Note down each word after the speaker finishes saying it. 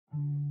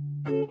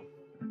What's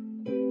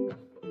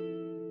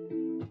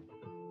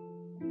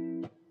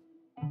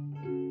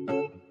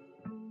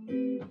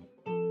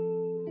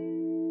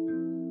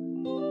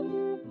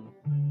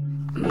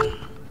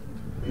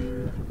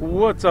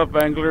up,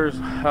 anglers?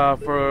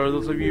 For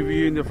those of you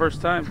viewing the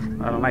first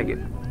time, I don't like it.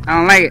 I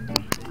don't like it.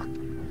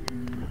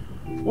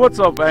 What's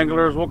up,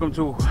 anglers? Welcome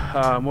to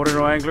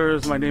Moreno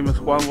Anglers. My name is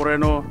Juan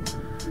Moreno.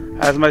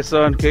 As my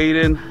son,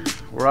 Caden.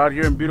 We're out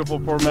here in beautiful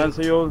Port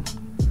Mansfield.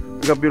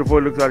 Look how beautiful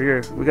it looks out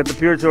here. We got the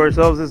pier to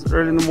ourselves this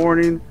early in the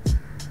morning.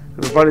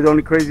 We're probably the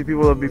only crazy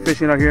people that'll be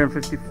fishing out here in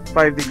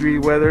 55-degree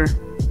weather.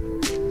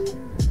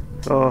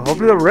 So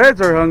hopefully the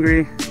reds are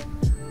hungry.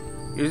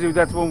 Usually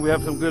that's when we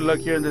have some good luck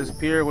here in this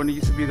pier. When it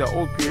used to be the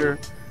old pier,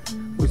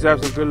 we used to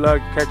have some good luck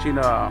catching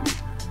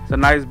some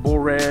nice bull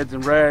reds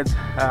and reds.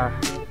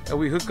 And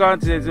we hook on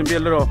to it. It's gonna be a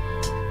little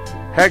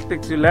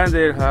hectic to land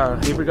it.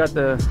 He forgot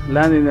the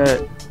landing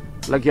net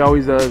like he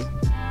always does.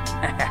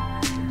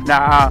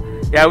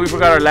 Yeah, we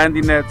forgot our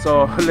landing net.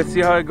 So let's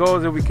see how it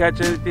goes if we catch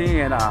anything.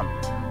 And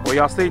well,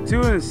 y'all stay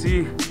tuned and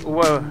see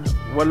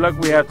what luck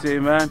we have today,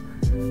 man.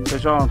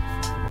 Fish on.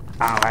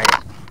 I like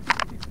it.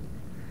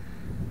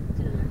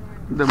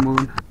 The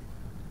moon.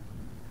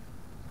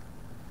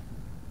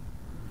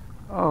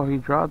 Oh, he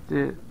dropped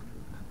it.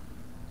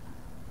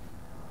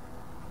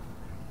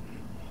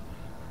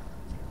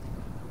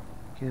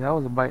 Okay, that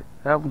was a bite.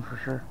 That one for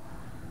sure.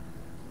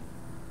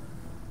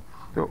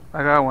 So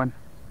I got one.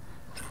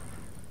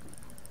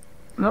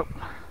 Nope.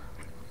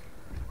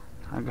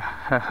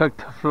 I hooked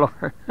the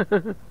floor.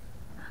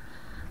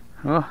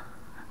 Well,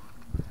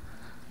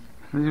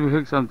 let's see if we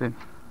hook something.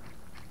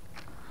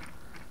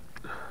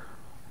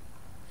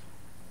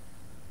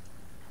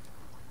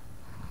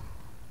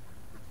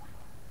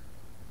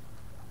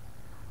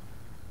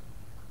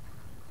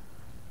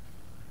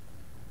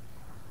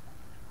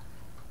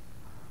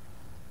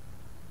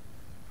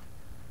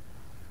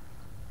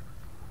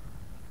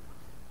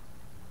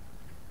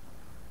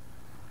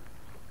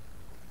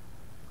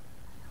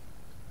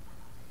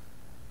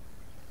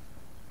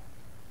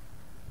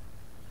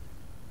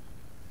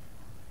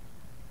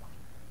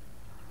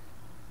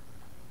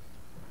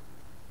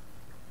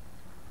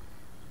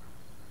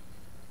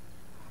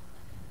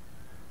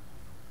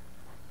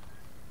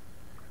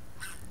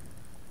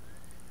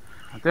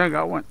 I think I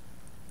got one.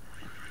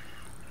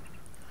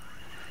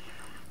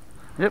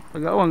 Yep, I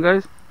got one,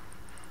 guys.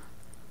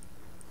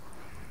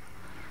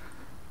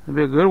 That'll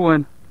be a good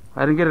one.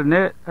 I didn't get a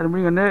net. I didn't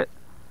bring a net.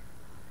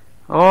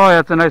 Oh,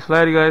 that's a nice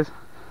flatty, guys.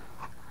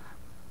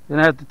 Then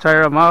I had to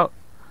tire them out.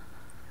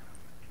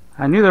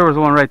 I knew there was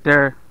one right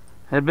there.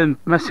 I had been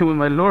messing with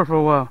my lure for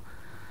a while.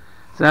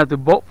 So I have to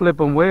boat flip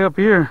them way up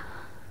here.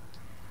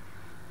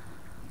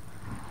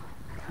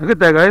 Look at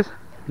that, guys.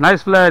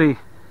 Nice flatty.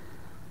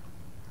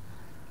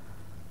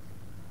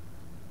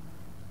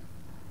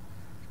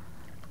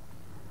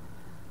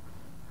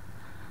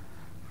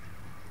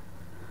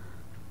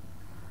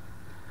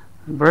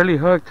 Barely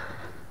hooked.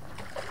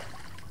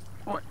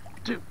 1,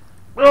 2.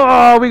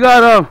 Oh, we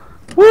got him!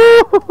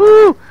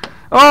 Woo-hoo-hoo!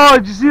 Oh,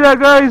 did you see that,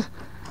 guys?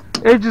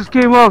 It just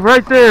came off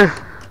right there.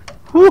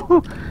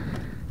 Woo-hoo!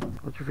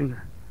 What's your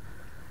finger?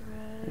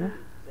 Right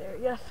there.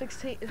 Yeah,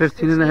 16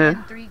 and a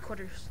half.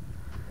 3/4.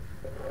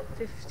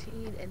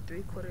 15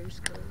 3/4.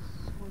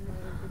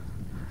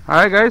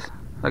 Alright, guys.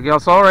 Like y'all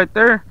saw right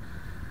there.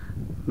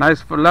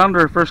 Nice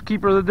flounder. First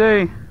keeper of the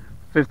day.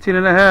 15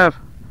 and a half.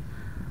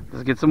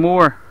 Let's get some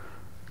more.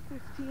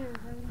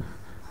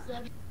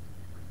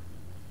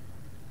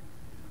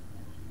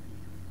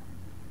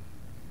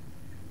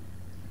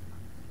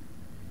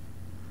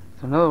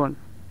 Another one.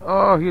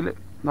 Oh,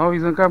 no,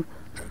 he's gonna come.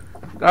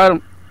 Got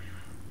him.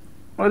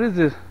 What is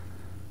this?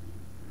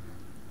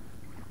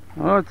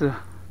 Oh, it's a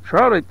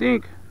trout, I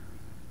think.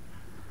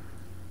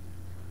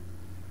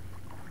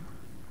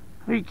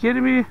 Are you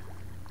kidding me?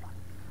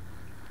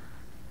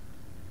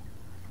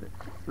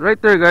 Right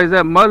there, guys.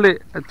 That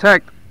mullet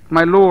attacked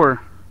my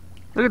lure.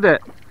 Look at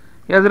that.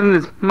 He has it in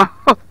his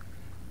mouth.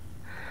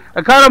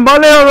 I caught a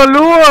mullet on the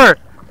lure.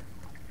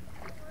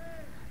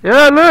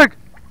 Yeah, look.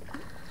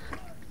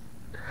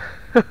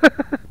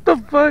 What the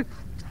fuck?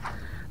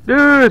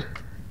 Dude.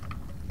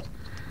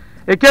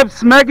 It kept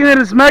smacking it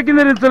and smacking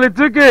it until it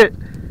took it.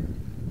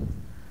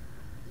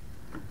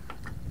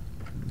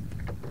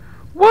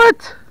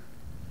 What?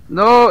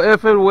 No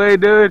effing way,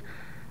 dude.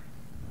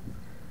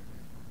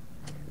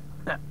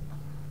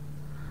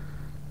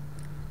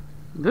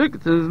 Look,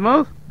 it's in his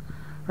mouth.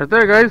 Right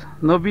there, guys.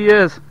 No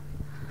BS.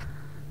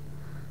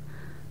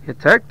 He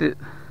attacked it.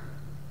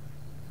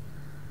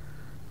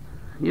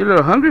 You a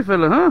little hungry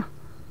fella, huh?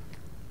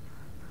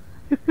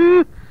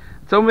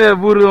 Tell me that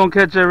VUDU don't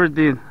catch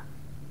everything.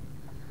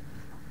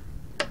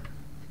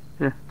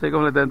 Here, take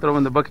him like that and throw him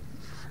in the bucket.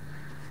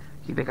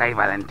 He think I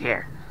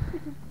volunteer.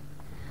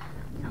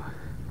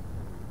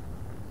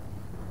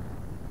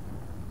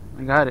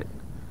 I got it.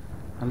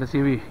 Now let's see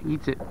if he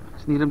eats it.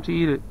 Just need him to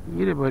eat it.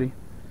 Eat it, buddy.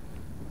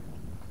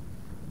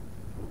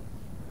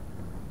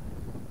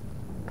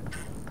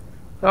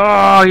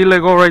 Oh, he let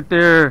go right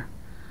there.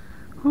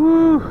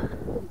 Whew.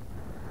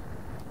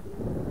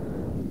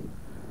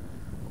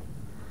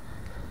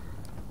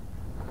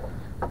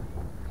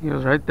 He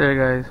was right there,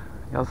 guys.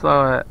 Y'all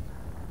saw it.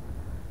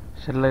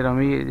 Should have let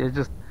him eat.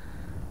 It's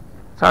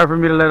hard for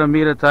me to let him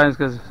eat at times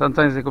because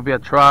sometimes it could be a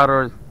trout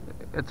or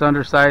it's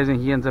undersized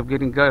and he ends up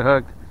getting gut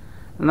hooked.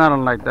 And I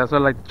don't like that, so I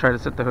like to try to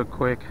set the hook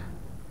quick.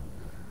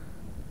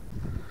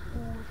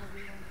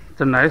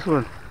 It's a nice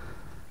one.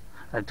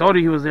 I told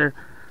you he was there.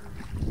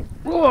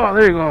 Oh,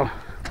 there you go.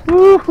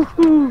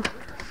 Woo-hoo-hoo.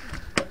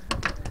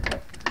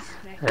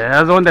 Yeah,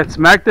 that's the one that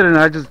smacked it, and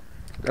I just,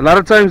 a lot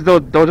of times they'll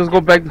just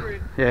go back.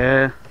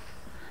 Yeah.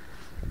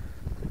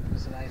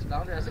 It's a nice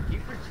flounder as a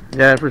keeper.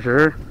 Yeah, for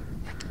sure.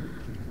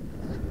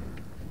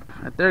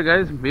 Right there,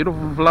 guys.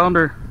 Beautiful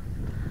flounder.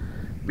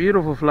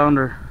 Beautiful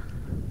flounder.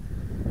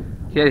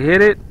 He had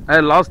hit it. I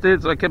had lost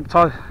it, so I kept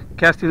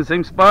casting the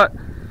same spot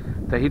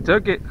that he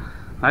took it.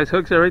 Nice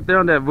hooks there right there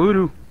on that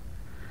VUDU.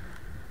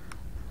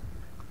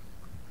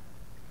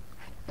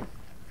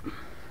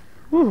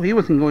 Ooh, he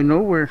wasn't going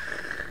nowhere.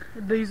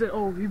 They said,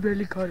 oh, he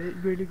barely caught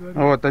it. Barely caught it.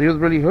 Oh, I thought he was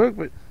really hooked,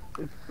 but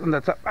it's on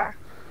that top. Ah.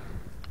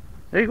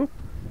 There you go.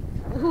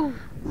 Ooh.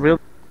 Real.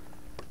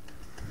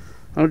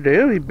 Oh,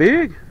 damn, he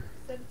big.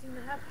 17 and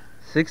a half.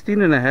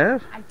 16 and a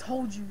half? I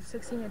told you,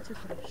 16 and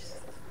 2/4.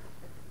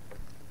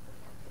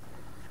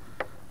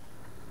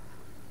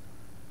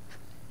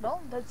 No,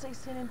 that's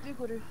 16 and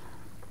 3/4.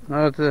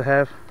 No, it's a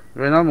half.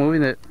 Right now I'm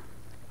moving it.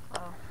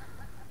 Oh.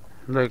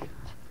 Look,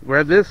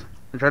 grab this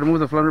and try to move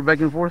the flounder back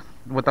and forth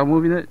without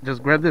moving it.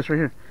 Just grab this right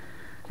here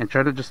and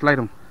try to just slide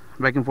them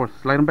back and forth.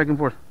 Slide them back and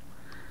forth.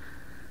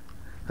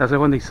 That's why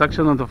when they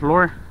suction on the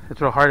floor,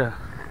 it's real hard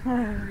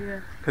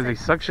Yeah. because they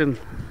suction.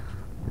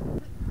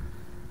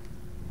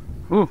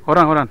 Ooh, hold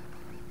on.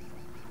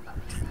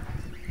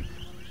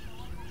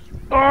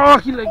 Oh,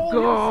 he let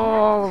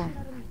go.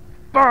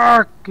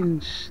 Fucking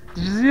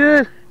did you see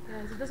it?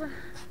 Yeah, is it this one?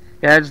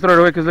 Yeah, just throw it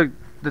away because look,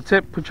 the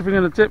tip, put your finger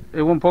on the tip,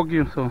 it won't poke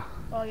you, so.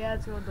 Oh, yeah,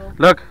 it's real dull.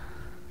 Look.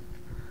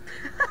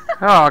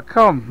 Oh,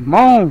 come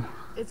on.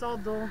 It's all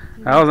dull.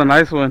 That was a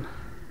nice one.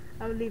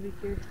 I will leave it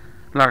here.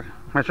 Look,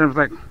 my shrimp's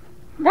like,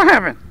 what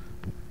happened?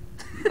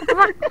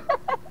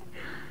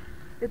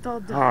 It's all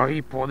dull. Oh,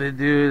 he pulled it,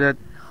 dude. That,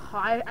 Oh,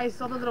 I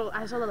saw the little,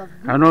 I saw the.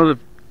 I know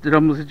it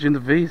almost hit you in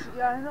the face.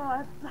 Yeah, I know.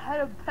 I had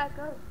to back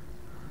up.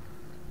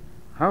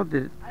 How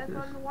did it? I threw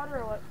it in the water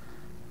or what?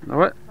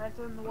 What? I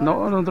threw it in the water.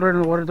 No, don't throw it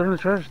in the water. Throw it in the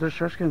trash. There's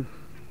trash can.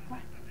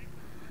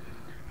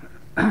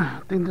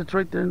 I think that's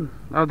right there.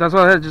 Oh, that's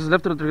why I had just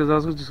left it there because I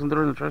was just gonna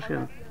throw it in the trash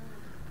can.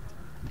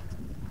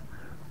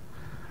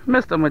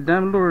 Messed up my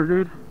damn lure,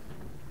 dude.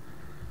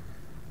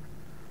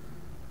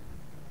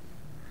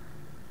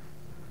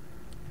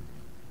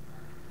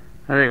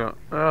 There you go.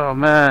 Oh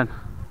man,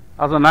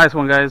 that was a nice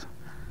one, guys.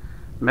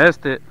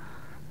 Missed it.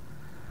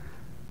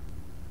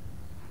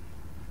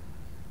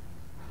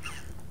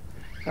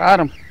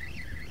 Got him.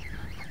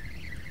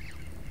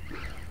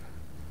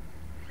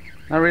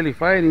 Not really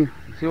fighting.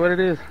 See what it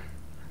is.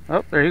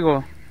 Oh, there you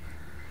go.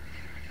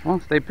 Oh,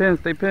 stay pinned,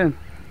 stay pinned.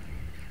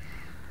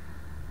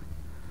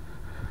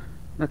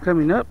 Not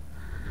coming up.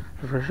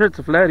 For sure it's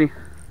a flatty.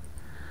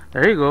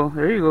 There you go,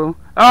 there you go.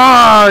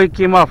 Oh, he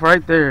came off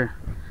right there.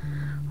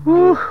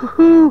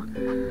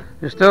 Woo-hoo-hoo.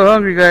 You're still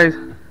hungry, guys.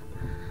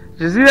 Did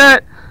you see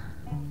that?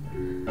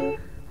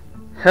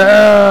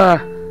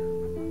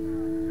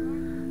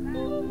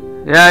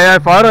 Yeah, I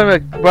fought him. I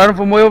brought him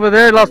from way over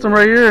there. Lost him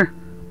right here.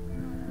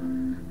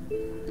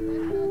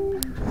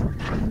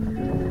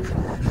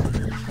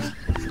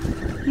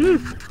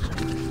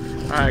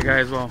 Alright,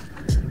 guys, well,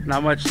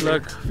 not much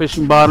luck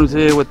fishing bottoms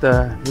here with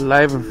the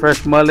live and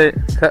fresh mullet,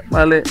 cut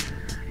mullet.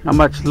 Not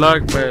much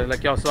luck, but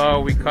like y'all saw,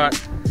 we caught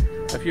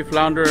a few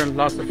flounder and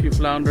lost a few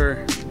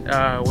flounder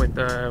with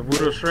the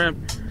VUDU shrimp.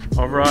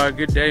 Overall, a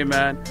good day,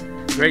 man.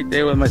 Great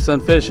day with my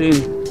son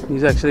fishing.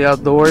 He's actually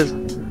outdoors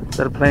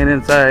instead of playing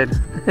inside.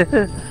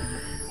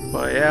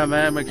 But yeah,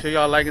 man, make sure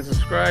y'all like and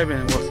subscribe,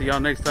 and we'll see y'all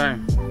next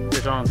time.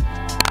 Fish on.